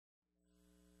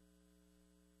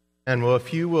And well,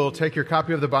 if you will take your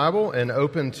copy of the Bible and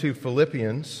open to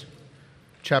Philippians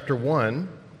chapter 1,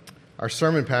 our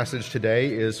sermon passage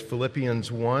today is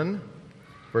Philippians 1,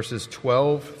 verses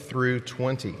 12 through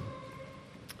 20.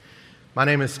 My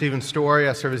name is Stephen Story.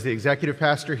 I serve as the executive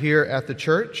pastor here at the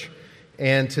church.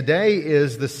 And today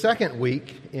is the second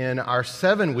week in our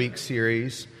 7-week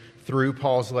series through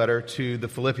Paul's letter to the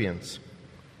Philippians.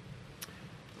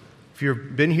 If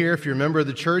you've been here, if you're a member of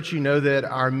the church, you know that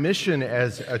our mission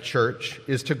as a church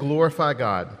is to glorify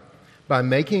God by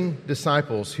making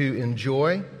disciples who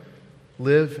enjoy,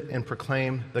 live, and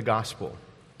proclaim the gospel.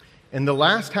 In the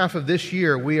last half of this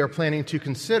year, we are planning to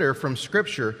consider from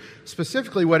Scripture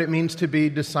specifically what it means to be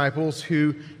disciples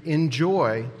who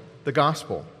enjoy the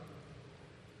gospel.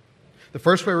 The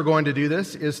first way we're going to do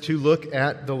this is to look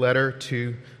at the letter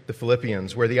to the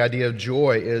Philippians, where the idea of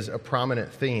joy is a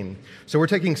prominent theme. So we're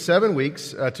taking 7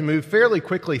 weeks to move fairly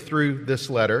quickly through this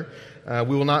letter.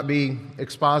 We will not be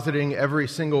expositing every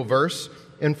single verse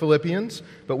in Philippians,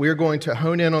 but we are going to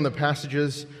hone in on the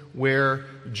passages where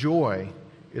joy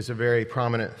is a very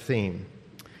prominent theme.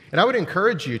 And I would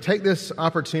encourage you, take this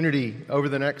opportunity over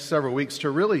the next several weeks to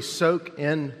really soak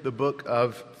in the book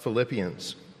of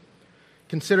Philippians.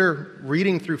 Consider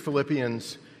reading through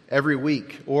Philippians every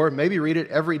week, or maybe read it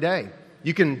every day.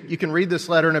 You can read this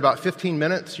letter in about 15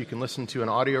 minutes. You can listen to an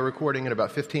audio recording in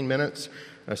about 15 minutes.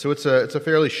 So it's a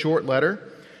fairly short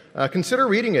letter. Consider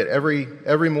reading it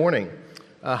every morning.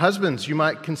 Husbands, you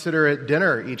might consider at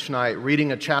dinner each night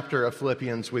reading a chapter of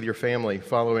Philippians with your family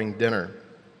following dinner.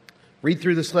 Read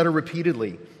through this letter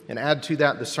repeatedly and add to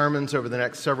that the sermons over the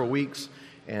next several weeks.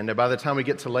 And by the time we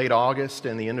get to late August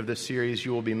and the end of this series,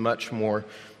 you will be much more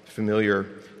familiar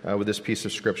with this piece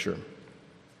of Scripture.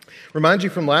 Remind you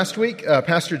from last week,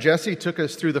 Pastor Jesse took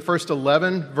us through the first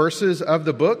 11 verses of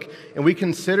the book, and we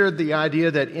considered the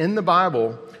idea that in the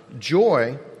Bible,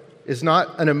 joy is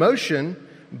not an emotion,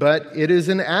 but it is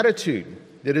an attitude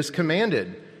that is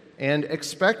commanded and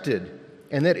expected,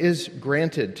 and that is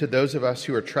granted to those of us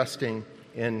who are trusting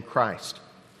in Christ.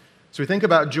 So we think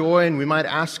about joy, and we might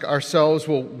ask ourselves,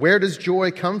 well, where does joy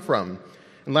come from?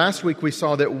 And last week we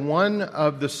saw that one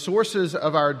of the sources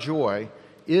of our joy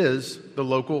is the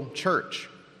local church.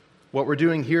 What we're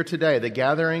doing here today, the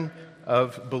gathering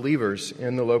of believers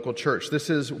in the local church. This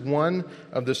is one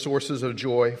of the sources of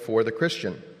joy for the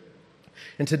Christian.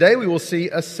 And today we will see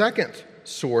a second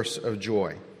source of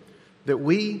joy, that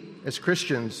we as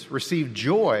Christians receive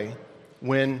joy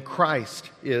when Christ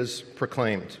is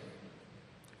proclaimed.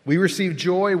 We receive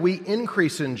joy, we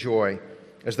increase in joy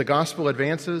as the gospel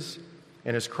advances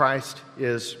and as Christ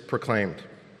is proclaimed.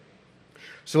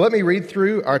 So let me read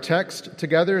through our text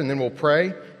together, and then we'll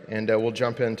pray, and we'll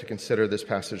jump in to consider this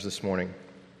passage this morning.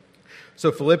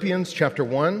 So Philippians chapter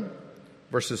 1,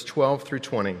 verses 12 through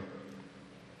 20.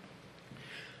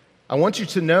 I want you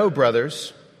to know,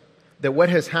 brothers, that what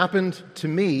has happened to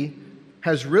me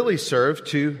has really served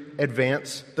to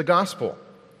advance the gospel,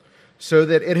 so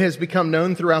that it has become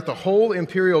known throughout the whole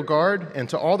imperial guard and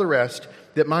to all the rest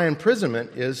that my imprisonment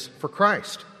is for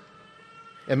Christ.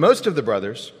 And most of the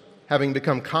brothers, having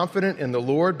become confident in the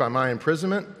Lord by my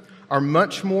imprisonment, are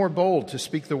much more bold to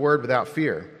speak the word without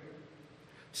fear.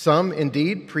 Some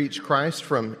indeed preach Christ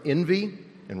from envy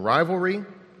and rivalry,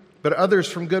 but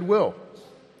others from goodwill.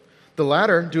 The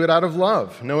latter do it out of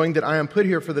love, knowing that I am put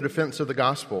here for the defense of the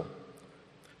gospel.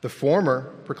 The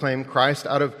former proclaim Christ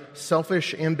out of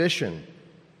selfish ambition,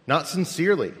 not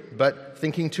sincerely, but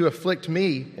thinking to afflict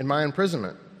me in my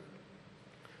imprisonment.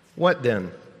 What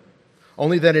then?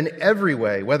 Only that in every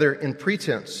way, whether in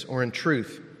pretense or in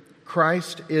truth,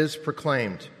 Christ is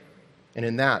proclaimed, and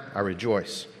in that I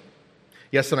rejoice.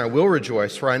 Yes, and I will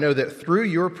rejoice, for I know that through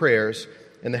your prayers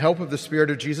and the help of the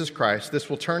Spirit of Jesus Christ, this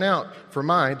will turn out for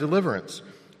my deliverance,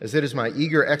 as it is my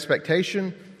eager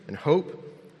expectation and hope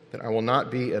that I will not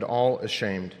be at all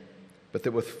ashamed, but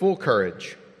that with full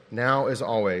courage, now as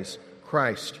always,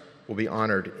 Christ will be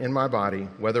honored in my body,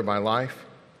 whether by life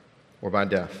or by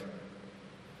death.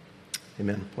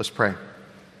 Amen. Let's pray.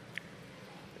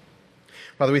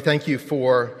 Father, we thank you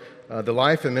for the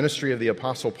life and ministry of the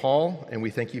Apostle Paul, and we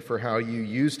thank you for how you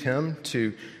used him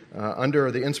to,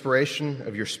 under the inspiration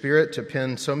of your Spirit, to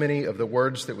pen so many of the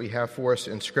words that we have for us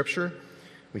in Scripture.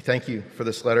 We thank you for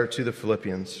this letter to the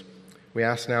Philippians. We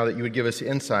ask now that you would give us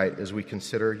insight as we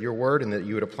consider your word and that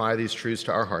you would apply these truths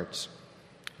to our hearts.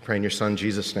 I pray in your Son,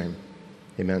 Jesus' name.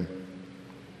 Amen.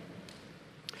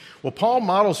 Well, Paul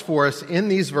models for us in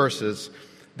these verses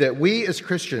that we as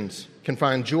Christians can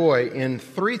find joy in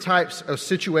 3 types of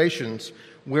situations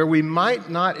where we might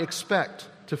not expect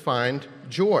to find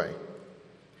joy.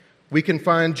 We can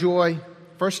find joy,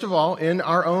 first of all, in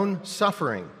our own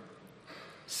suffering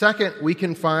Second, we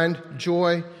can find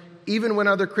joy even when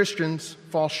other Christians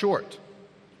fall short.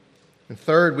 And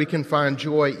third, we can find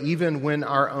joy even when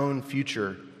our own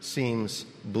future seems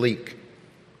bleak.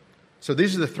 So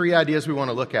these are the three ideas we want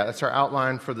to look at. That's our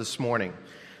outline for this morning.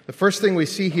 The first thing we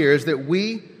see here is that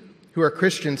we who are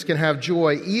Christians can have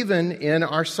joy even in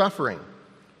our suffering.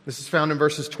 This is found in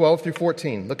verses 12 through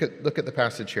 14. Look at the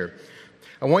passage here.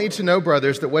 I want you to know,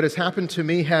 brothers, that what has happened to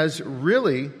me has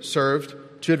really served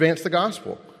to advance the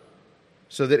gospel,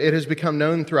 so that it has become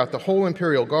known throughout the whole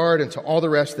imperial guard and to all the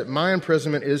rest that my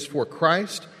imprisonment is for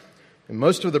Christ. And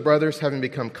most of the brothers, having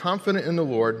become confident in the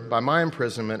Lord by my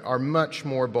imprisonment, are much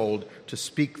more bold to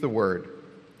speak the word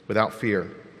without fear.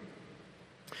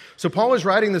 So Paul is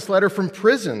writing this letter from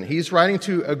prison. He's writing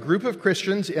to a group of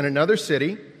Christians in another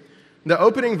city. The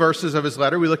opening verses of his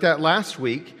letter we looked at last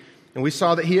week, and we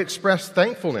saw that he expressed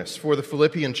thankfulness for the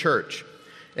Philippian church.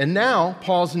 And now,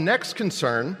 Paul's next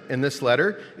concern in this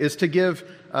letter is to give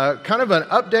kind of an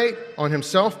update on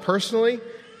himself personally,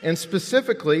 and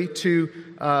specifically to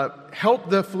help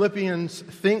the Philippians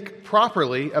think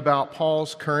properly about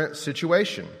Paul's current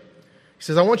situation. He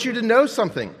says, I want you to know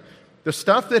something. The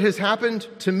stuff that has happened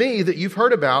to me that you've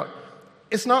heard about,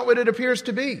 it's not what it appears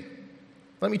to be.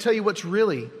 Let me tell you what's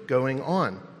really going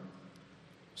on.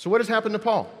 So what has happened to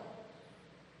Paul?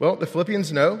 Well, the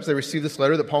Philippians know, as they receive this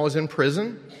letter, that Paul is in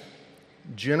prison.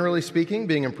 Generally speaking,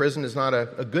 being in prison is not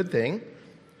a good thing.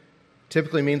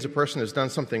 Typically means a person has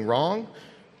done something wrong.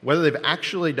 Whether they've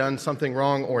actually done something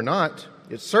wrong or not,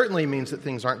 it certainly means that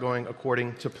things aren't going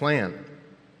according to plan.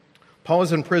 Paul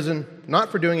is in prison not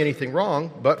for doing anything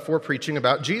wrong, but for preaching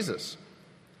about Jesus.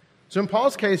 So in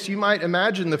Paul's case, you might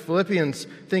imagine the Philippians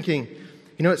thinking,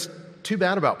 it's too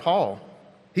bad about Paul.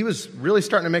 He was really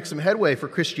starting to make some headway for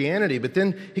Christianity, but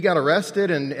then he got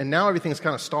arrested, and now everything's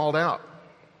kind of stalled out.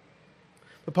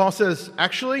 But Paul says,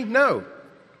 actually, no,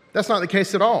 that's not the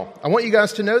case at all. I want you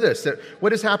guys to know this, that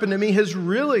what has happened to me has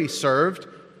really served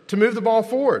to move the ball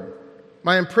forward.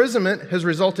 My imprisonment has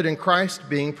resulted in Christ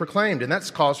being proclaimed, and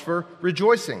that's cause for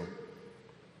rejoicing.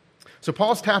 So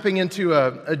Paul's tapping into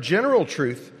a general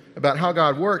truth about how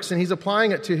God works, and he's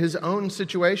applying it to his own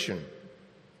situation.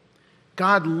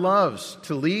 God loves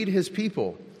to lead his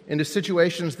people into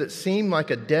situations that seem like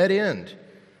a dead end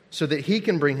so that he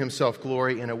can bring himself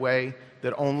glory in a way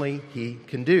that only he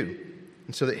can do,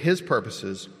 and so that his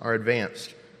purposes are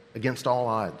advanced against all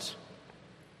odds.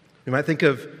 We might think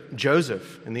of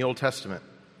Joseph in the Old Testament,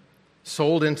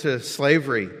 sold into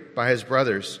slavery by his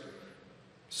brothers,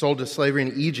 sold to slavery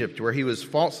in Egypt where he was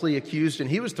falsely accused and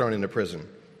he was thrown into prison.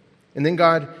 And then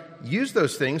God used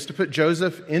those things to put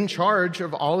Joseph in charge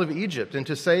of all of Egypt and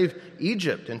to save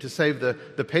Egypt and to save the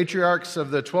patriarchs of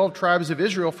the 12 tribes of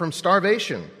Israel from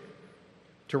starvation,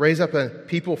 to raise up a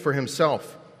people for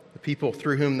himself, the people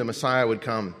through whom the Messiah would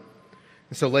come.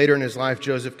 And so later in his life,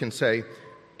 Joseph can say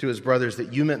to his brothers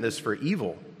that you meant this for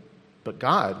evil, but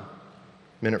God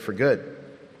meant it for good.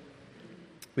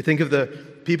 We think of the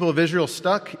people of Israel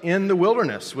stuck in the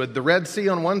wilderness with the Red Sea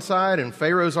on one side and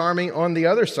Pharaoh's army on the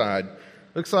other side.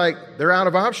 Looks like they're out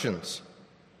of options.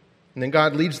 And then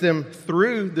God leads them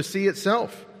through the sea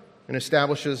itself and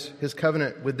establishes his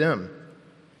covenant with them.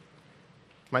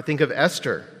 You might think of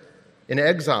Esther in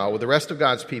exile with the rest of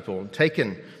God's people,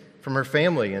 taken from her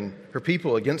family and her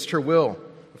people against her will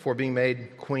before being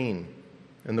made queen,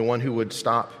 and the one who would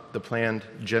stop the planned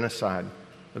genocide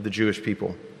of the Jewish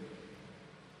people.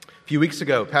 A few weeks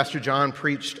ago, Pastor John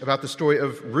preached about the story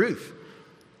of Ruth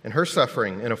and her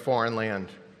suffering in a foreign land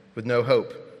with no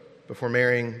hope before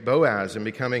marrying Boaz and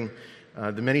becoming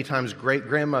the many times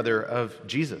great-grandmother of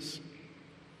Jesus.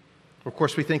 Of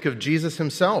course, we think of Jesus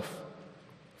himself,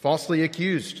 falsely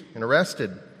accused and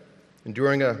arrested,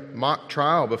 enduring a mock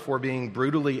trial before being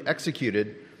brutally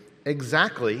executed,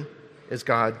 exactly as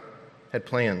God had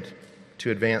planned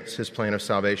to advance his plan of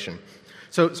salvation.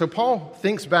 So Paul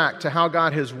thinks back to how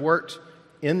God has worked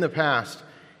in the past,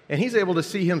 and he's able to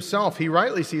see himself, he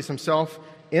rightly sees himself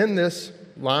in this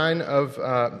line of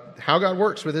how God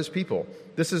works with his people.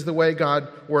 This is the way God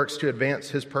works to advance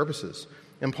his purposes.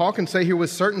 And Paul can say here with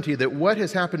certainty that what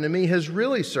has happened to me has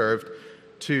really served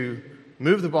to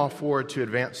move the ball forward to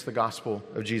advance the gospel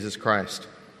of Jesus Christ.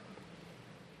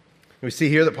 We see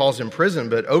here that Paul's in prison,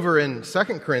 but over in 2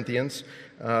 Corinthians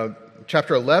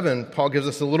chapter 11, Paul gives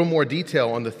us a little more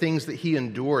detail on the things that he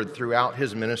endured throughout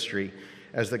his ministry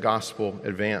as the gospel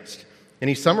advanced. And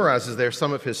he summarizes there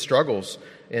some of his struggles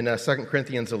in 2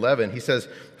 Corinthians 11. He says,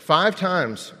 5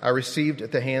 times I received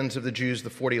at the hands of the Jews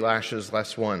the 40 lashes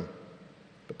less one.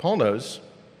 But Paul knows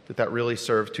that really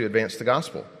served to advance the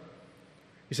gospel.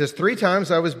 He says, 3 times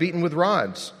I was beaten with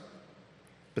rods.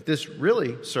 But this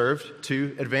really served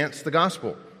to advance the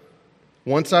gospel.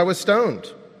 Once I was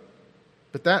stoned,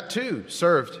 but that too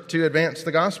served to advance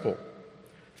the gospel.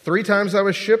 3 times I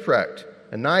was shipwrecked.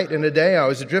 A night and a day I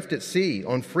was adrift at sea,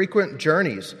 on frequent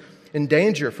journeys, in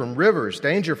danger from rivers,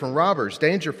 danger from robbers,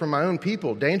 danger from my own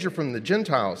people, danger from the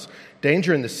Gentiles,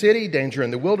 danger in the city, danger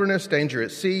in the wilderness, danger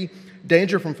at sea,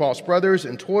 danger from false brothers,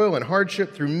 and toil and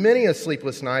hardship through many a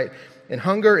sleepless night, and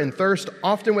hunger and thirst,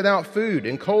 often without food,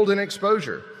 and cold and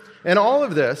exposure. And all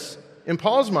of this, in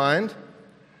Paul's mind,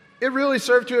 it really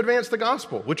served to advance the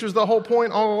gospel, which was the whole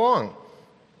point all along.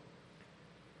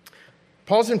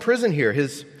 Paul's in prison here.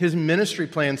 His ministry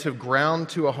plans have ground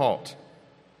to a halt.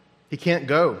 He can't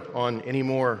go on any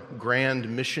more grand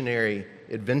missionary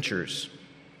adventures.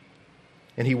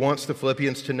 And he wants the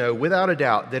Philippians to know, without a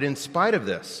doubt, that in spite of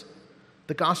this,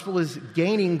 the gospel is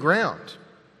gaining ground.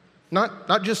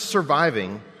 Not just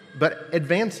surviving, but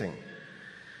advancing.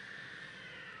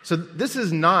 So this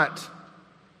is not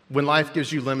when life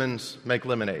gives you lemons, make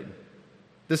lemonade.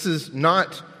 This is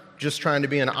not just trying to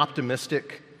be an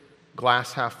optimistic,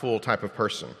 glass half full type of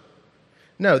person.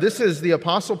 No, this is the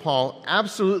Apostle Paul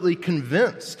absolutely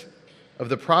convinced of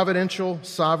the providential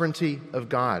sovereignty of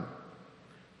God.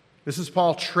 This is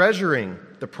Paul treasuring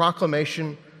the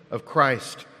proclamation of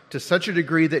Christ to such a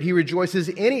degree that he rejoices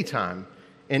anytime,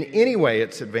 in any way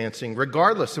it's advancing,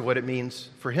 regardless of what it means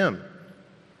for him.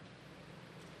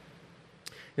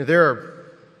 There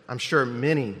are, I'm sure,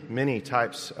 many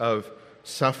types of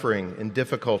suffering and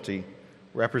difficulty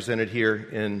represented here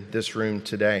in this room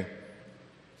today.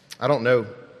 I don't know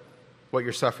what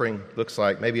your suffering looks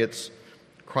like. Maybe it's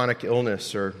chronic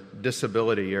illness or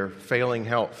disability or failing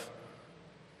health.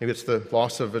 Maybe it's the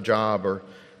loss of a job or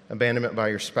abandonment by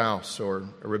your spouse or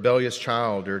a rebellious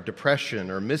child or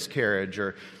depression or miscarriage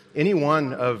or any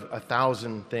one of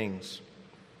 1,000 things.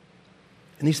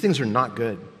 And these things are not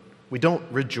good. We don't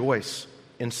rejoice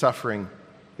in suffering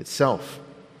itself.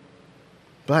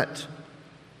 But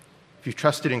if you've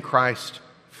trusted in Christ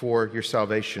for your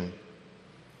salvation,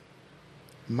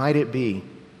 might it be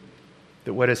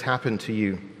that what has happened to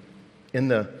you in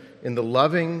the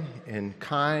loving and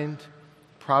kind,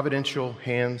 providential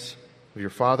hands of your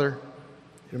Father,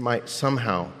 it might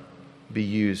somehow be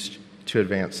used to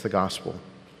advance the gospel?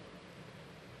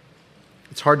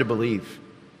 It's hard to believe,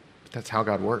 but that's how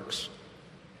God works.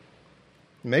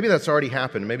 Maybe that's already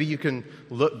happened. Maybe you can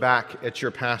look back at your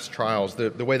past trials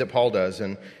the way that Paul does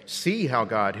and see how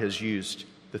God has used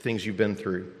the things you've been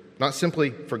through. Not simply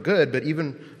for good, but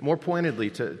even more pointedly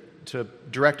to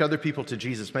direct other people to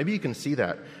Jesus. Maybe you can see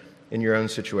that in your own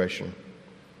situation.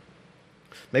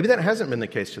 Maybe that hasn't been the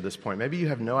case to this point. Maybe you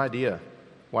have no idea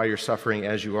why you're suffering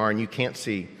as you are and you can't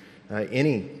see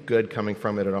any good coming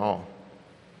from it at all.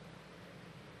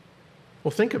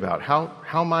 Well, think about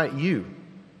how might you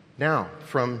now,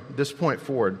 from this point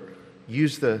forward,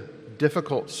 use the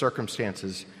difficult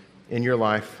circumstances in your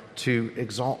life to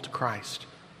exalt Christ,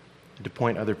 to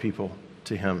point other people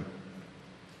to Him.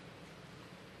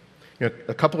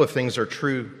 A couple of things are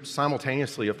true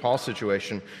simultaneously of Paul's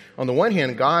situation. On the one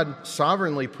hand, God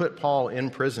sovereignly put Paul in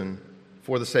prison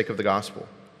for the sake of the gospel.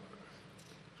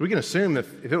 So we can assume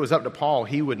if it was up to Paul,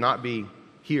 he would not be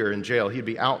here in jail. He'd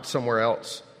be out somewhere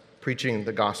else preaching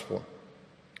the gospel.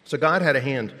 So God had a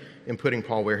hand in putting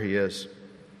Paul where he is.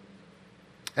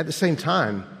 At the same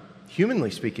time, humanly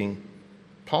speaking,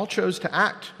 Paul chose to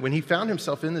act when he found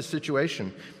himself in this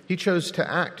situation. He chose to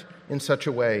act in such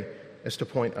a way as to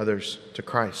point others to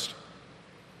Christ.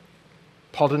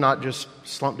 Paul did not just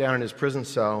slump down in his prison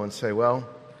cell and say, well,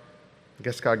 I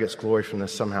guess God gets glory from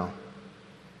this somehow.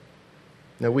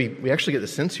 No, we actually get the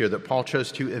sense here that Paul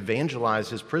chose to evangelize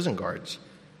his prison guards.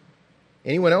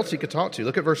 Anyone else he could talk to.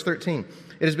 Look at verse 13.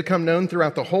 It has become known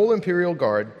throughout the whole imperial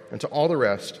guard and to all the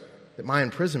rest that my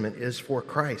imprisonment is for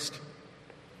Christ.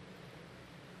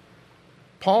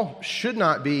 Paul should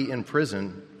not be in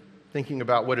prison thinking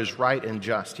about what is right and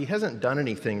just. He hasn't done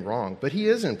anything wrong, but he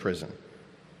is in prison.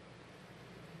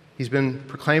 He's been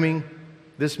proclaiming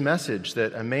this message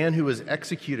that a man who was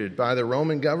executed by the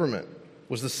Roman government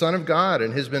was the Son of God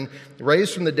and has been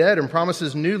raised from the dead and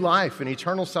promises new life and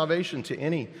eternal salvation to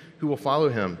any who will follow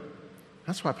him.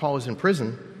 That's why Paul is in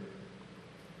prison.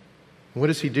 And what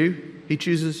does he do? He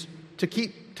chooses to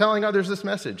keep telling others this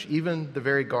message, even the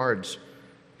very guards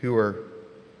who are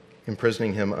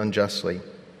imprisoning him unjustly.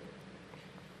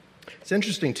 It's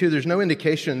interesting, too, there's no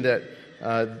indication that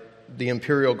the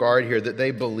imperial guard here, that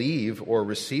they believe or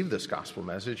receive this gospel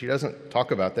message. He doesn't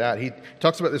talk about that. He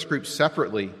talks about this group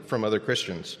separately from other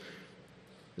Christians.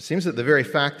 It seems that the very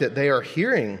fact that they are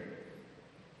hearing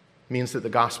means that the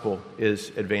gospel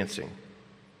is advancing.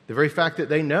 The very fact that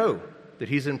they know that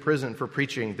he's in prison for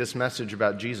preaching this message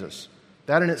about Jesus.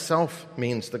 That in itself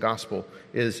means the gospel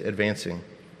is advancing.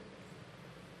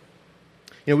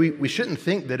 We shouldn't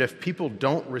think that if people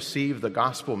don't receive the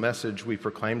gospel message we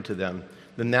proclaim to them,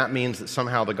 then that means that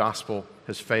somehow the gospel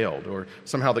has failed or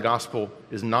somehow the gospel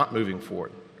is not moving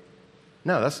forward.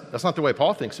 No, that's not the way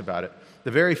Paul thinks about it.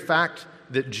 The very fact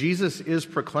that Jesus is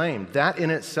proclaimed, that in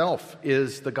itself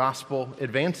is the gospel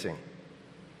advancing.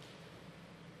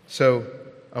 So,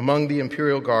 among the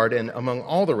imperial guard and among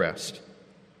all the rest,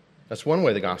 that's one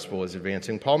way the gospel is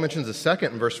advancing. Paul mentions a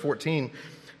second in verse 14.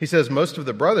 He says, most of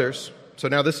the brothers, so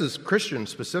now this is Christians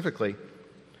specifically,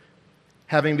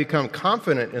 having become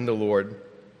confident in the Lord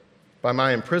by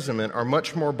my imprisonment, are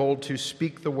much more bold to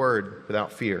speak the word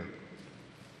without fear.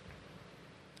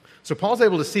 So Paul's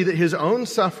able to see that his own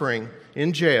suffering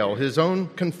in jail, his own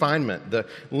confinement, the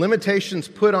limitations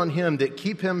put on him that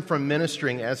keep him from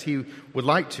ministering as he would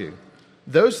like to,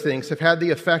 those things have had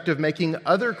the effect of making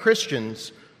other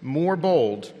Christians more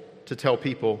bold to tell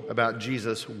people about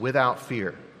Jesus without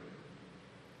fear.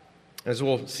 As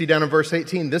we'll see down in verse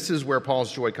 18, this is where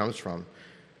Paul's joy comes from,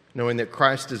 knowing that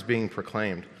Christ is being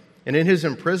proclaimed. And in his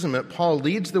imprisonment, Paul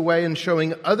leads the way in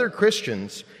showing other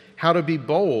Christians how to be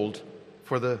bold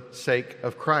for the sake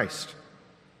of Christ,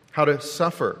 how to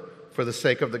suffer for the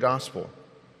sake of the gospel.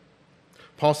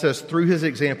 Paul says, through his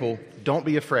example, don't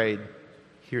be afraid.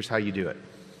 Here's how you do it.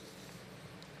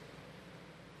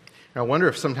 Now, I wonder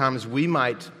if sometimes we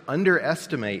might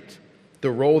underestimate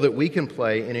the role that we can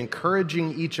play in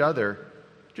encouraging each other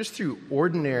just through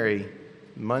ordinary,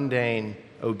 mundane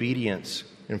obedience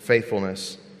and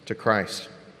faithfulness to Christ.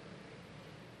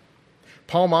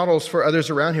 Paul models for others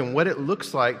around him what it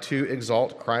looks like to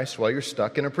exalt Christ while you're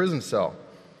stuck in a prison cell.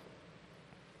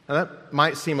 Now, that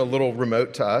might seem a little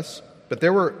remote to us, but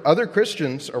there were other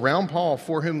Christians around Paul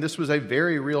for whom this was a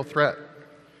very real threat.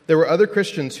 There were other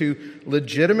Christians who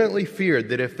legitimately feared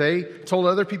that if they told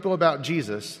other people about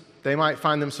Jesus, they might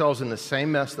find themselves in the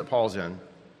same mess that Paul's in,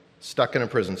 stuck in a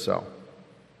prison cell.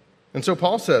 And so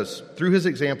Paul says, through his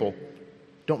example,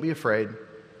 don't be afraid.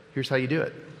 Here's how you do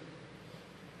it.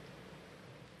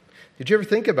 Did you ever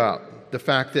think about the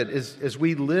fact that as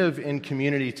we live in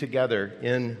community together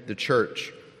in the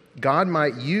church, God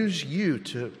might use you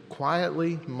to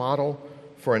quietly model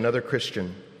for another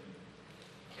Christian?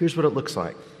 Here's what it looks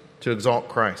like to exalt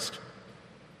Christ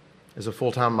as a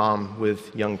full-time mom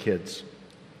with young kids.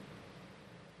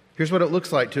 Here's what it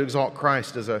looks like to exalt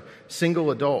Christ as a single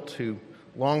adult who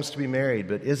longs to be married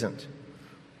but isn't.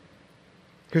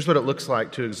 Here's what it looks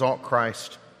like to exalt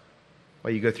Christ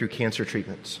while you go through cancer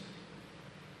treatments.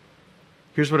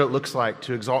 Here's what it looks like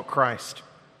to exalt Christ,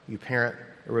 you parent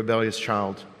a rebellious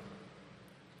child.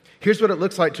 Here's what it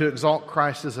looks like to exalt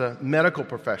Christ as a medical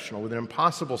professional with an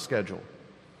impossible schedule.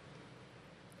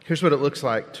 Here's what it looks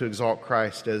like to exalt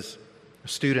Christ as a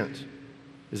student,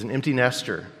 as an empty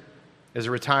nester, as a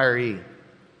retiree.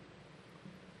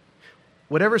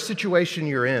 Whatever situation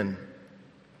you're in,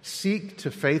 seek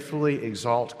to faithfully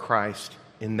exalt Christ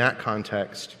in that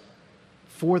context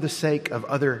for the sake of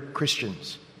other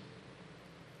Christians.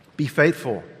 Be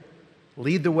faithful.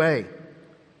 Lead the way.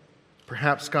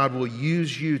 Perhaps God will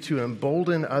use you to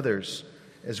embolden others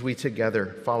as we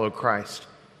together follow Christ.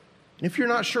 And if you're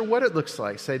not sure what it looks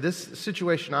like, say, this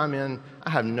situation I'm in, I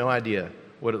have no idea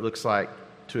what it looks like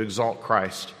to exalt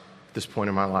Christ at this point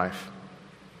in my life.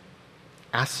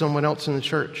 Ask someone else in the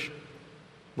church.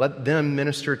 Let them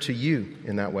minister to you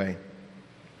in that way.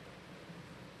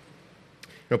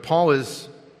 Paul is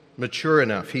mature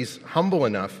enough, he's humble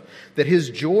enough that his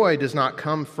joy does not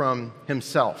come from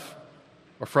himself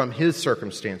or from his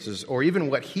circumstances or even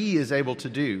what he is able to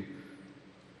do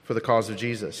for the cause of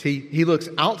Jesus. He looks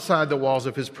outside the walls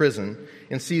of his prison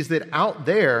and sees that out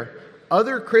there,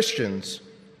 other Christians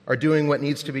are doing what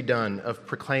needs to be done of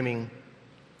proclaiming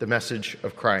the message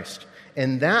of Christ.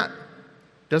 And that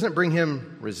doesn't bring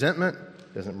him resentment,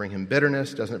 doesn't bring him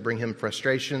bitterness, doesn't bring him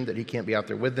frustration that he can't be out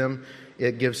there with them.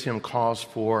 It gives him cause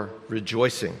for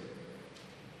rejoicing.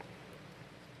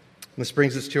 This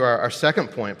brings us to our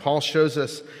second point. Paul shows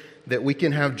us that we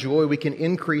can have joy, we can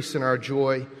increase in our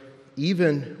joy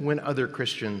even when other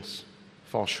Christians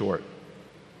fall short.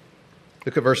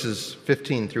 Look at verses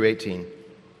 15 through 18.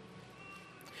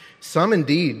 Some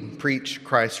indeed preach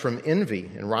Christ from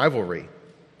envy and rivalry,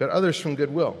 but others from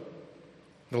goodwill.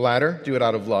 The latter do it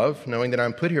out of love, knowing that I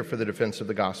am put here for the defense of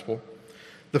the gospel.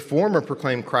 The former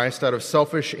proclaim Christ out of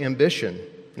selfish ambition,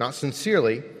 not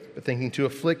sincerely, but thinking to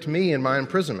afflict me in my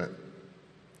imprisonment.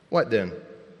 What then?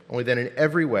 Only that in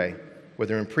every way,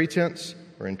 whether in pretense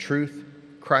or in truth,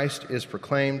 Christ is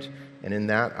proclaimed, and in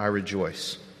that I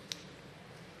rejoice.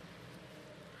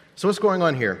 So what's going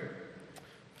on here?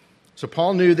 So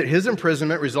Paul knew that his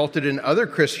imprisonment resulted in other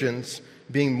Christians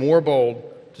being more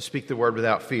bold to speak the word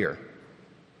without fear.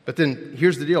 But then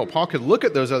here's the deal. Paul could look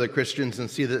at those other Christians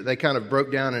and see that they kind of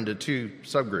broke down into two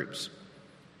subgroups.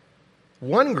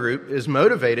 One group is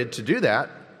motivated to do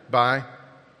that by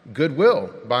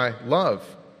goodwill, by love.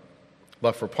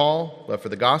 Love for Paul, love for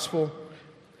the gospel.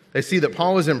 They see that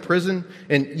Paul is in prison,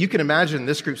 and you can imagine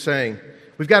this group saying,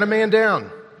 we've got a man down.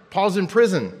 Paul's in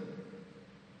prison.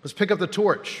 Let's pick up the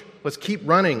torch. Let's keep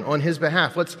running on his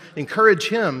behalf. Let's encourage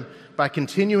him by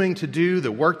continuing to do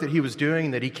the work that he was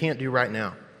doing that he can't do right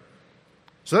now.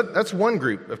 So that's one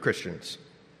group of Christians.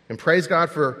 And praise God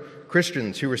for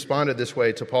Christians who responded this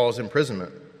way to Paul's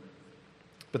imprisonment.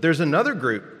 But there's another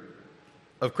group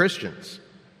of Christians.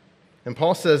 And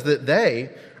Paul says that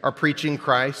they are preaching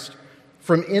Christ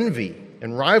from envy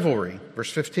and rivalry.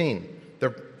 Verse 15. They're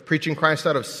preaching Christ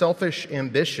out of selfish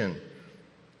ambition.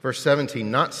 Verse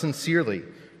 17. Not sincerely,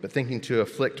 but thinking to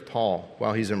afflict Paul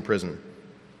while he's in prison.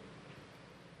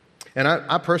 And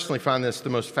I personally find this the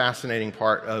most fascinating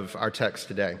part of our text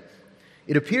today.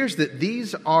 It appears that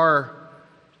these are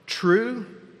true,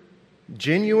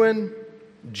 genuine,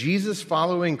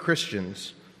 Jesus-following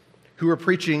Christians who are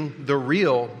preaching the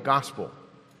real gospel.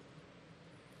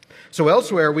 So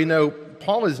elsewhere, we know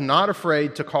Paul is not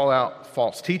afraid to call out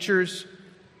false teachers.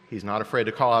 He's not afraid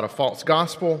to call out a false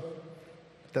gospel.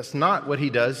 That's not what he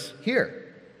does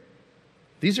here.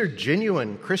 These are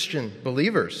genuine Christian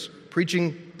believers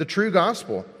preaching the true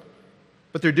gospel,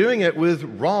 but they're doing it with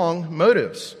wrong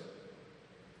motives.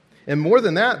 And more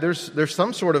than that, there's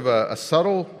some sort of a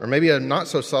subtle, or maybe a not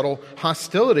so subtle,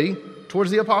 hostility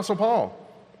towards the Apostle Paul.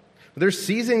 They're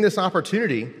seizing this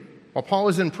opportunity while Paul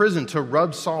is in prison to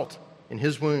rub salt in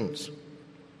his wounds.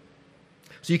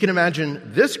 So you can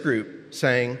imagine this group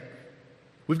saying,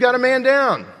 we've got a man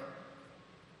down.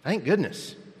 Thank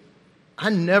goodness. I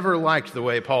never liked the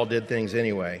way Paul did things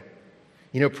anyway.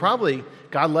 Probably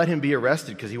God let him be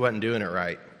arrested because he wasn't doing it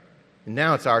right. And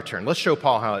now it's our turn. Let's show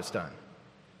Paul how it's done.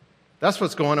 That's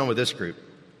what's going on with this group.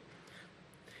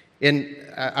 And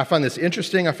I find this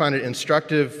interesting. I find it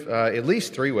instructive at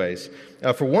least three ways.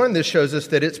 For one, this shows us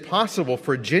that it's possible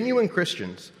for genuine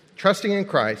Christians, trusting in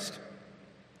Christ,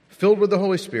 filled with the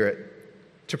Holy Spirit,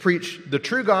 to preach the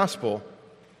true gospel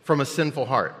from a sinful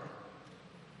heart.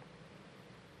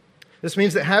 This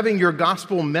means that having your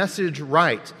gospel message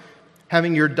right,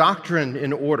 having your doctrine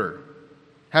in order,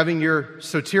 having your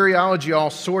soteriology all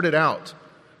sorted out,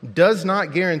 does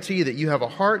not guarantee that you have a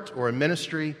heart or a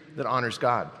ministry that honors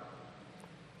God.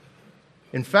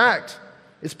 In fact,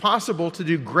 it's possible to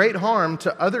do great harm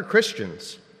to other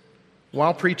Christians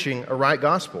while preaching a right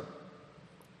gospel.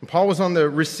 And Paul was on the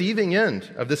receiving end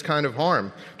of this kind of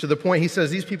harm, to the point he says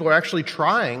these people are actually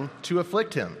trying to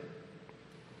afflict him.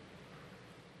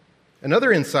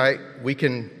 Another insight we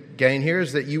can gain here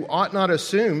is that you ought not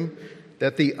assume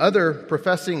that the other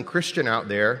professing Christian out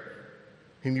there,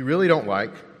 whom you really don't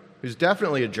like, who's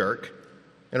definitely a jerk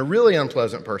and a really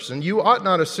unpleasant person, you ought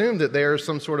not assume that they are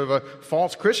some sort of a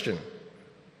false Christian.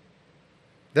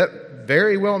 That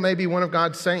very well may be one of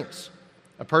God's saints,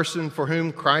 a person for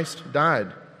whom Christ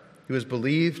died, who has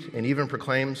believed and even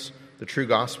proclaims the true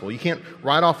gospel. You can't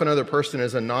write off another person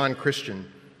as a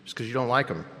non-Christian just because you don't like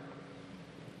them.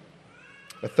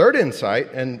 A third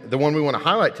insight, and the one we want to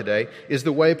highlight today, is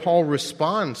the way Paul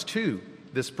responds to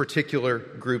this particular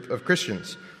group of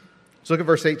Christians. Let's look at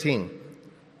verse 18.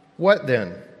 What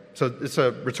then? So it's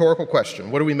a rhetorical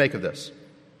question. What do we make of this?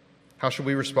 How should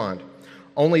we respond?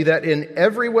 Only that in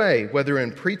every way, whether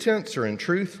in pretense or in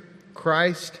truth,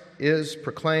 Christ is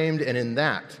proclaimed, and in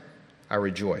that I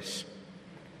rejoice.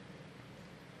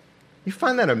 You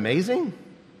find that amazing?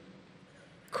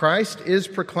 Christ is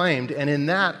proclaimed, and in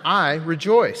that I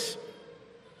rejoice.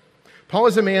 Paul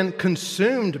is a man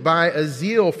consumed by a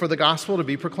zeal for the gospel to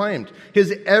be proclaimed.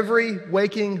 His every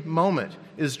waking moment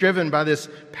is driven by this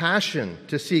passion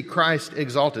to see Christ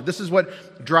exalted. This is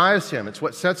what drives him. It's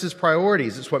what sets his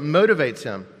priorities. It's what motivates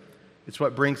him. It's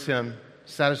what brings him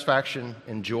satisfaction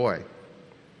and joy.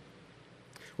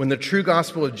 When the true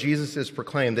gospel of Jesus is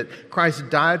proclaimed, that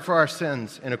Christ died for our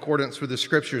sins in accordance with the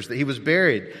Scriptures, that he was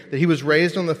buried, that he was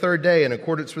raised on the third day in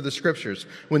accordance with the Scriptures,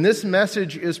 when this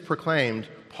message is proclaimed,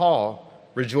 Paul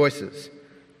rejoices,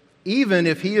 even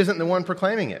if he isn't the one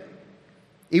proclaiming it,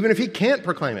 even if he can't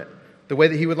proclaim it the way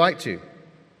that he would like to,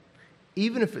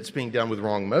 even if it's being done with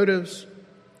wrong motives,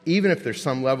 even if there's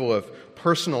some level of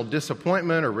personal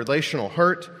disappointment or relational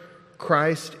hurt,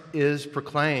 Christ is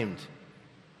proclaimed,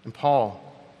 and Paul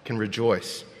can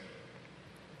rejoice.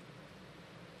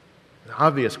 An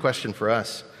obvious question for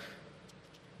us: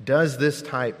 does this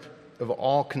type of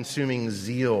all-consuming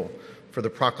zeal for the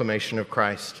proclamation of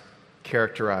Christ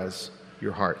characterize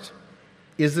your heart?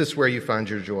 Is this where you find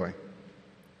your joy?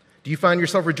 Do you find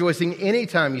yourself rejoicing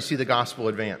anytime you see the gospel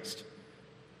advanced?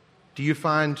 Do you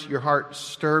find your heart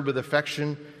stirred with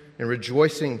affection and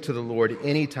rejoicing to the Lord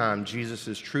anytime Jesus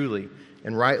is truly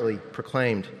and rightly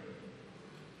proclaimed?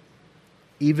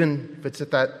 Even if it's at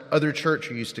that other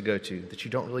church you used to go to that you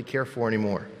don't really care for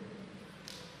anymore.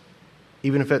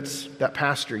 Even if it's that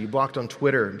pastor you blocked on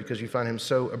Twitter because you find him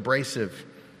so abrasive.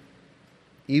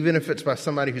 Even if it's by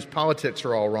somebody whose politics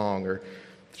are all wrong or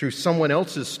through someone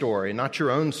else's story, not your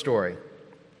own story.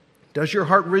 Does your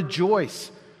heart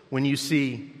rejoice when you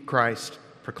see Christ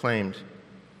proclaimed?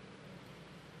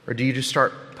 Or do you just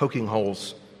start poking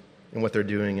holes in what they're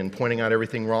doing and pointing out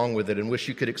everything wrong with it and wish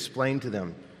you could explain to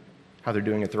them how they're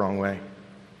doing it the wrong way?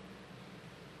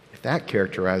 If that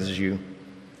characterizes you,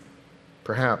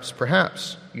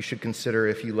 perhaps you should consider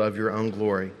if you love your own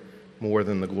glory more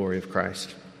than the glory of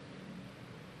Christ.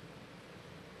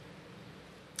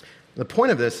 The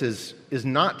point of this is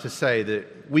not to say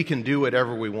that we can do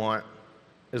whatever we want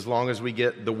as long as we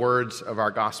get the words of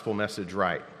our gospel message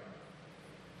right.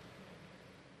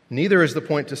 Neither is the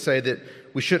point to say that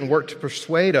we shouldn't work to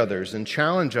persuade others and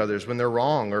challenge others when they're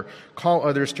wrong or call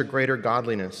others to greater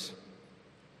godliness.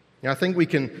 Now, I think we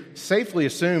can safely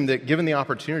assume that given the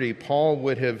opportunity, Paul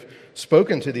would have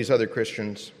spoken to these other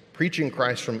Christians, preaching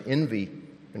Christ from envy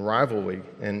and rivalry,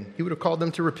 and he would have called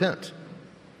them to repent.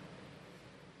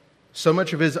 So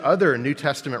much of his other New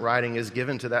Testament writing is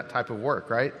given to that type of work,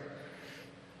 right?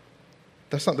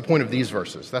 That's not the point of these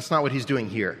verses. That's not what he's doing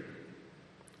here.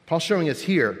 Paul's showing us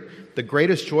here the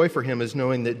greatest joy for him is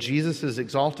knowing that Jesus is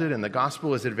exalted and the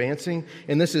gospel is advancing,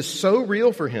 and this is so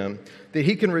real for him that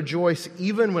he can rejoice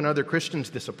even when other Christians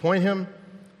disappoint him,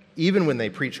 even when they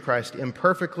preach Christ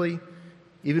imperfectly,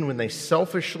 even when they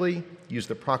selfishly use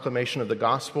the proclamation of the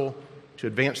gospel to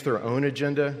advance their own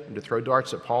agenda and to throw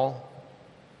darts at Paul.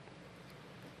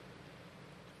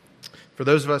 For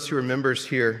those of us who are members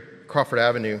here, Crawford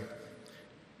Avenue,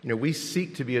 we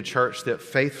seek to be a church that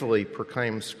faithfully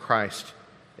proclaims Christ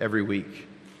every week.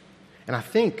 And I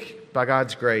think, by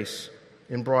God's grace,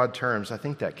 in broad terms, I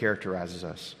think that characterizes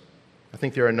us. I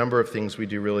think there are a number of things we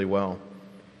do really well.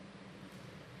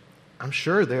 I'm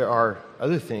sure there are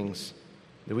other things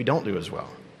that we don't do as well.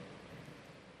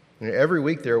 Every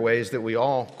week there are ways that we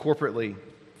all corporately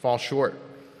fall short.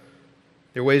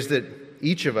 There are ways that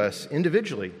each of us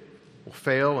individually will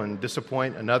fail and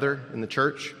disappoint another in the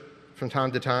church from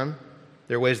time to time.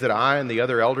 There are ways that I and the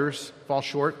other elders fall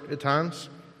short at times.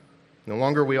 The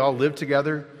longer we all live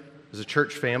together as a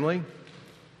church family,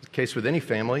 the case with any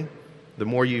family, the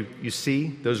more you see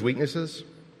those weaknesses,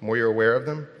 the more you're aware of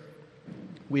them.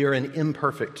 We are an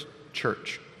imperfect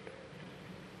church.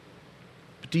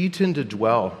 But do you tend to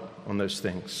dwell on those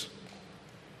things?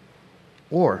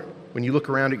 Or, when you look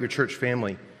around at your church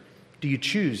family, do you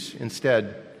choose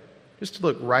instead just to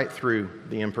look right through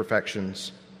the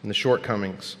imperfections and the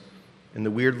shortcomings and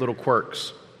the weird little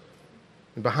quirks,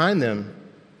 and behind them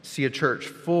see a church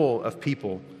full of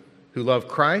people who love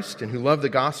Christ and who love the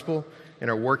gospel and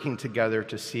are working together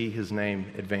to see his name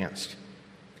advanced?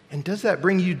 And does that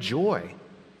bring you joy?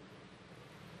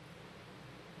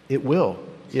 It will,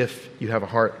 if you have a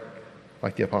heart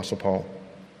like the Apostle Paul.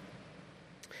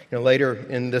 Later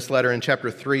in this letter, in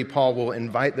chapter 3, Paul will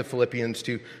invite the Philippians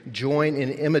to join in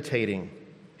imitating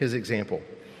his example.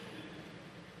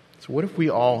 So what if we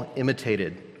all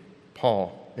imitated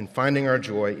Paul in finding our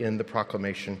joy in the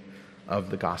proclamation of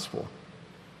the gospel?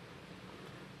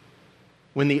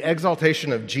 When the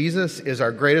exaltation of Jesus is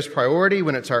our greatest priority,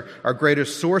 when it's our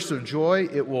greatest source of joy,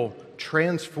 it will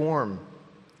transform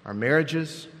our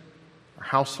marriages, our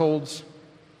households,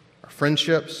 our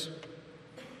friendships.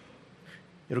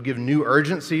 It'll give new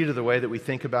urgency to the way that we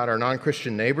think about our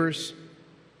non-Christian neighbors.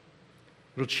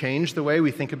 It'll change the way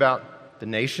we think about the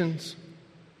nations.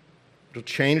 It'll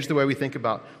change the way we think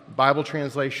about Bible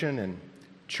translation and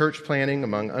church planning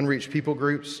among unreached people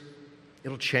groups.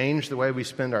 It'll change the way we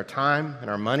spend our time and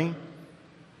our money.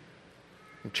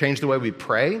 It'll change the way we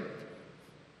pray.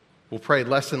 We'll pray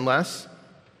less and less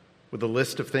with a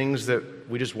list of things that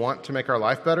we just want to make our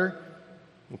life better.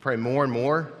 We'll pray more and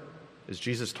more as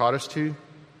Jesus taught us to.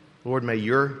 Lord, may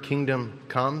your kingdom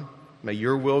come. May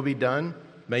your will be done.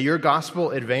 May your gospel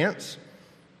advance.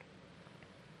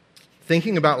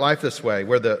 Thinking about life this way,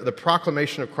 where the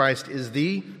proclamation of Christ is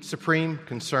the supreme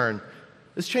concern,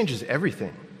 this changes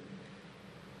everything.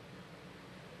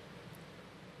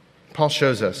 Paul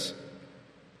shows us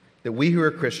that we who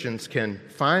are Christians can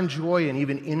find joy and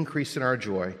even increase in our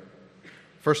joy.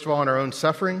 First of all, in our own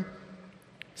suffering.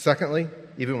 Secondly,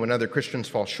 even when other Christians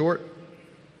fall short.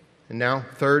 And now,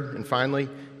 third and finally,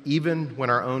 even when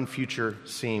our own future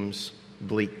seems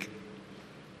bleak.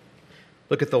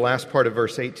 Look at the last part of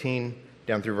verse 18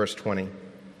 down through verse 20.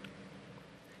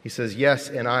 He says, "Yes,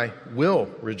 and I will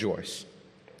rejoice.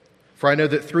 For I know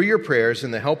that through your prayers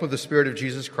and the help of the Spirit of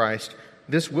Jesus Christ,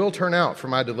 this will turn out for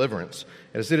my deliverance,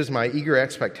 as it is my eager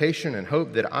expectation and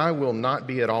hope that I will not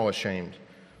be at all ashamed,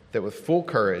 that with full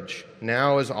courage,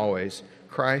 now as always,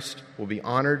 Christ will be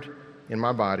honored in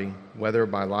my body, whether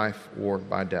by life or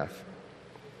by death."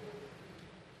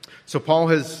 So Paul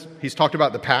he's talked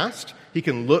about the past. He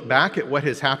can look back at what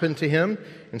has happened to him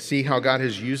and see how God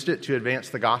has used it to advance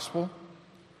the gospel.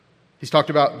 He's talked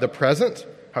about the present,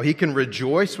 how he can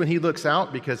rejoice when he looks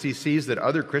out because he sees that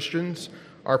other Christians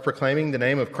are proclaiming the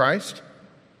name of Christ.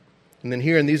 And then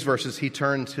here in these verses, he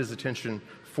turns his attention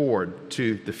forward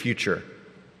to the future.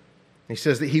 He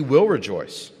says that he will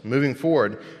rejoice moving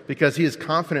forward because he is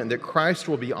confident that Christ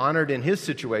will be honored in his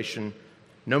situation,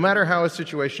 no matter how his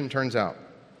situation turns out.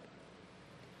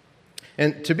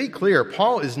 And to be clear,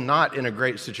 Paul is not in a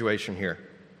great situation here.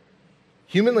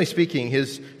 Humanly speaking,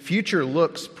 his future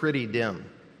looks pretty dim.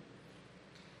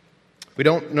 We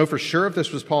don't know for sure if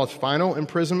this was Paul's final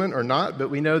imprisonment or not, but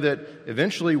we know that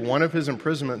eventually one of his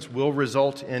imprisonments will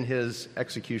result in his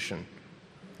execution,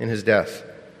 in his death.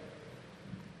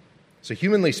 So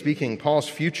humanly speaking, Paul's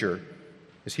future,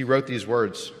 as he wrote these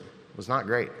words, was not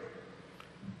great.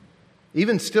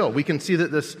 Even still, we can see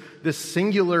that this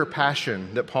singular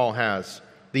passion that Paul has,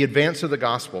 the advance of the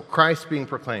gospel, Christ being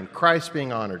proclaimed, Christ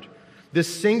being honored, this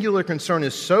singular concern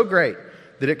is so great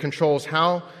that it controls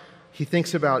how he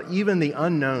thinks about even the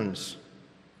unknowns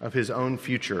of his own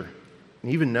future,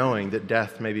 and even knowing that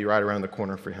death may be right around the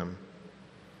corner for him.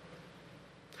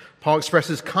 Paul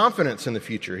expresses confidence in the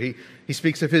future. He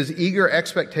speaks of his eager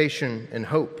expectation and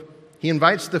hope. He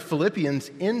invites the Philippians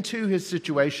into his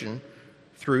situation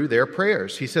through their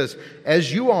prayers. He says,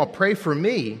 "As you all pray for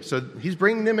me," so he's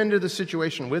bringing them into the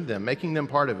situation with them, making them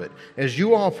part of it. "As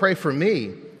you all pray for me,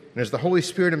 and as the Holy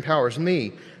Spirit empowers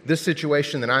me, this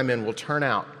situation that I'm in will turn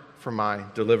out for my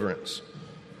deliverance."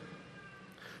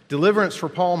 Deliverance for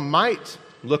Paul might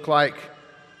look like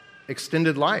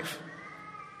extended life,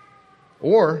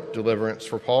 or deliverance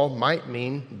for Paul might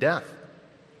mean death.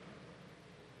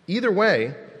 Either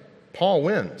way, Paul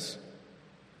wins.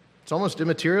 It's almost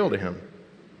immaterial to him.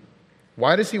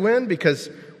 Why does he win? Because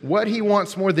what he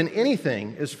wants more than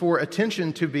anything is for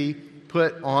attention to be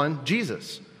put on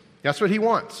Jesus. That's what he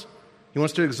wants. He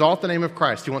wants to exalt the name of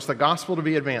Christ. He wants the gospel to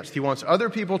be advanced. He wants other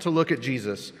people to look at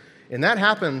Jesus. And that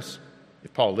happens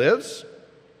if Paul lives.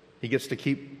 He gets to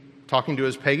keep talking to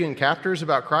his pagan captors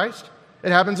about Christ.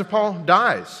 It happens if Paul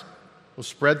dies. It will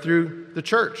spread through the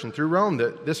church and through Rome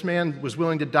that this man was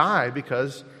willing to die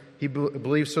because he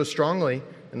believed so strongly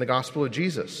in the gospel of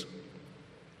Jesus.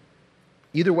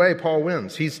 Either way, Paul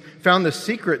wins. He's found the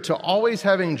secret to always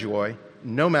having joy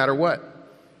no matter what.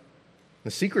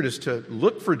 The secret is to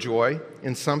look for joy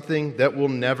in something that will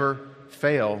never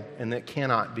fail and that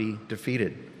cannot be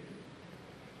defeated.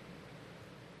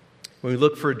 When we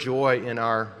look for joy in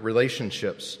our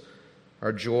relationships,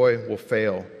 our joy will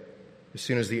fail as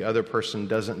soon as the other person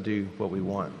doesn't do what we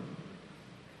want.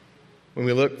 When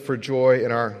we look for joy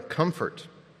in our comfort,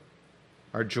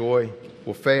 our joy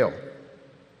will fail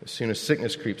as soon as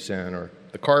sickness creeps in or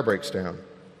the car breaks down.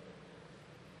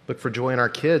 Look for joy in our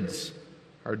kids.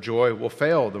 Our joy will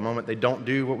fail the moment they don't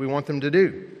do what we want them to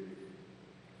do.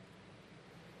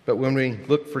 But when we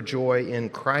look for joy in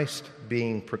Christ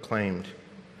being proclaimed,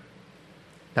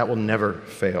 that will never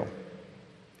fail.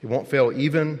 It won't fail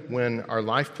even when our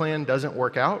life plan doesn't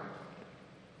work out.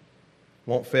 It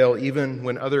won't fail even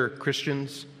when other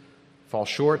Christians fall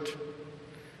short.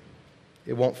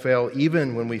 It won't fail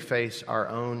even when we face our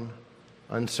own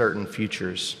uncertain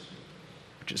futures,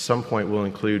 which at some point will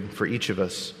include, for each of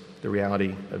us, the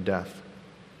reality of death.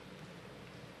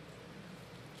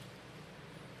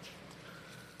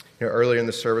 Earlier in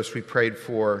the service, we prayed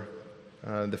for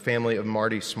the family of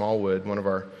Marty Smallwood, one of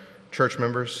our church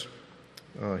members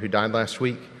who died last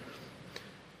week.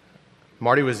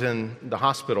 Marty was in the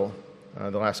hospital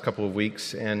the last couple of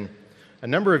weeks, and a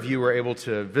number of you were able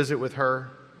to visit with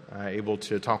her, able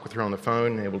to talk with her on the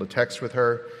phone, able to text with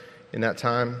her in that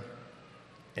time.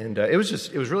 And it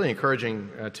was really encouraging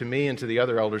to me and to the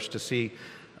other elders to see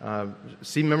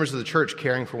members of the church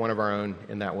caring for one of our own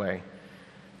in that way.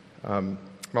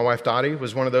 My wife Dottie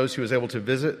was one of those who was able to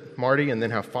visit Marty and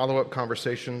then have follow-up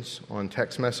conversations on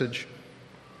text message.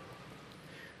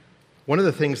 One of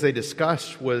the things they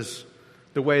discussed was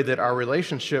the way that our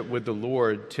relationship with the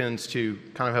Lord tends to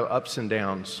kind of have ups and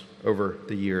downs over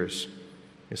the years.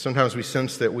 Sometimes we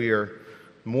sense that we are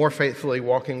more faithfully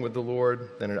walking with the Lord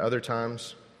than at other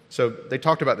times. So they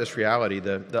talked about this reality,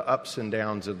 the ups and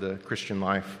downs of the Christian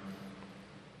life.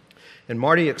 And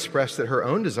Marty expressed that her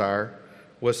own desire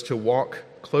was to walk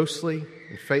closely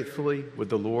and faithfully with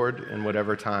the Lord in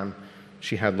whatever time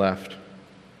she had left.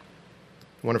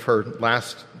 One of her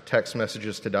last text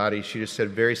messages to Dottie, she just said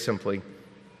very simply,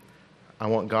 I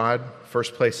want God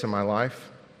first place in my life,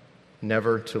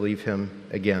 never to leave him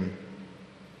again.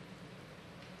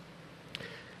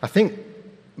 I think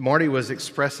Marty was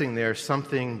expressing there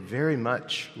something very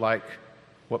much like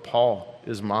what Paul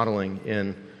is modeling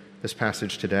in this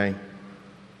passage today.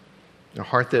 A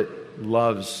heart that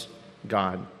loves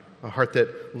God, a heart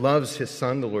that loves his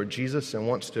Son, the Lord Jesus, and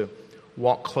wants to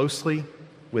walk closely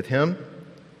with him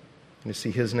and to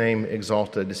see his name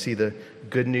exalted, to see the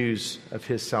good news of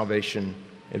his salvation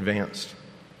advanced.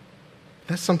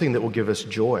 That's something that will give us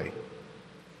joy.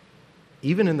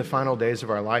 Even in the final days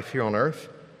of our life here on earth,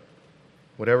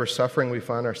 whatever suffering we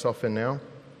find ourselves in now,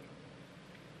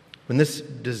 when this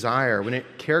desire, when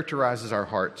it characterizes our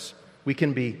hearts, we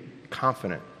can be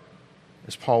confident,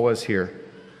 as Paul was here,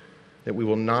 that we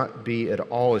will not be at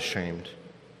all ashamed,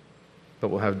 but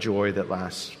will have joy that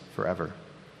lasts forever.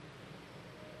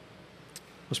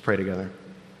 Let's pray together.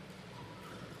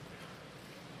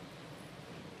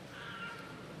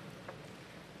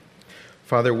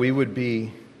 Father, we would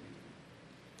be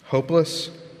hopeless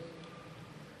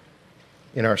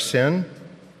in our sin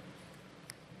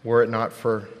were it not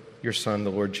for your Son, the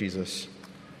Lord Jesus.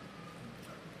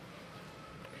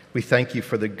 We thank you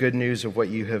for the good news of what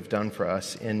you have done for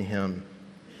us in him.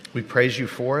 We praise you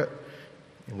for it,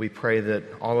 and we pray that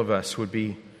all of us would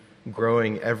be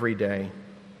growing every day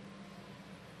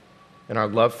in our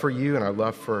love for you and our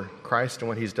love for Christ and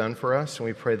what he's done for us. And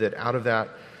we pray that out of that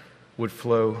would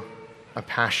flow a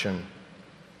passion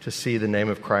to see the name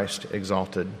of Christ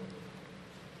exalted.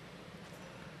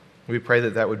 We pray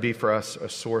that that would be for us a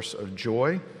source of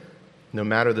joy, no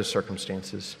matter the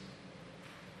circumstances.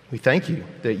 We thank you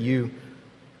that you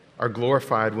are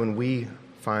glorified when we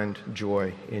find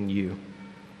joy in you.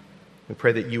 We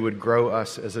pray that you would grow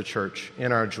us as a church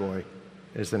in our joy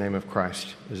as the name of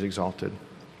Christ is exalted.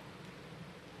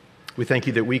 We thank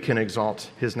you that we can exalt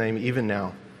his name even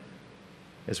now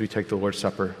as we take the Lord's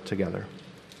Supper together.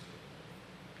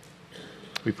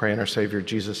 We pray in our Savior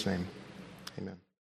Jesus' name. Amen.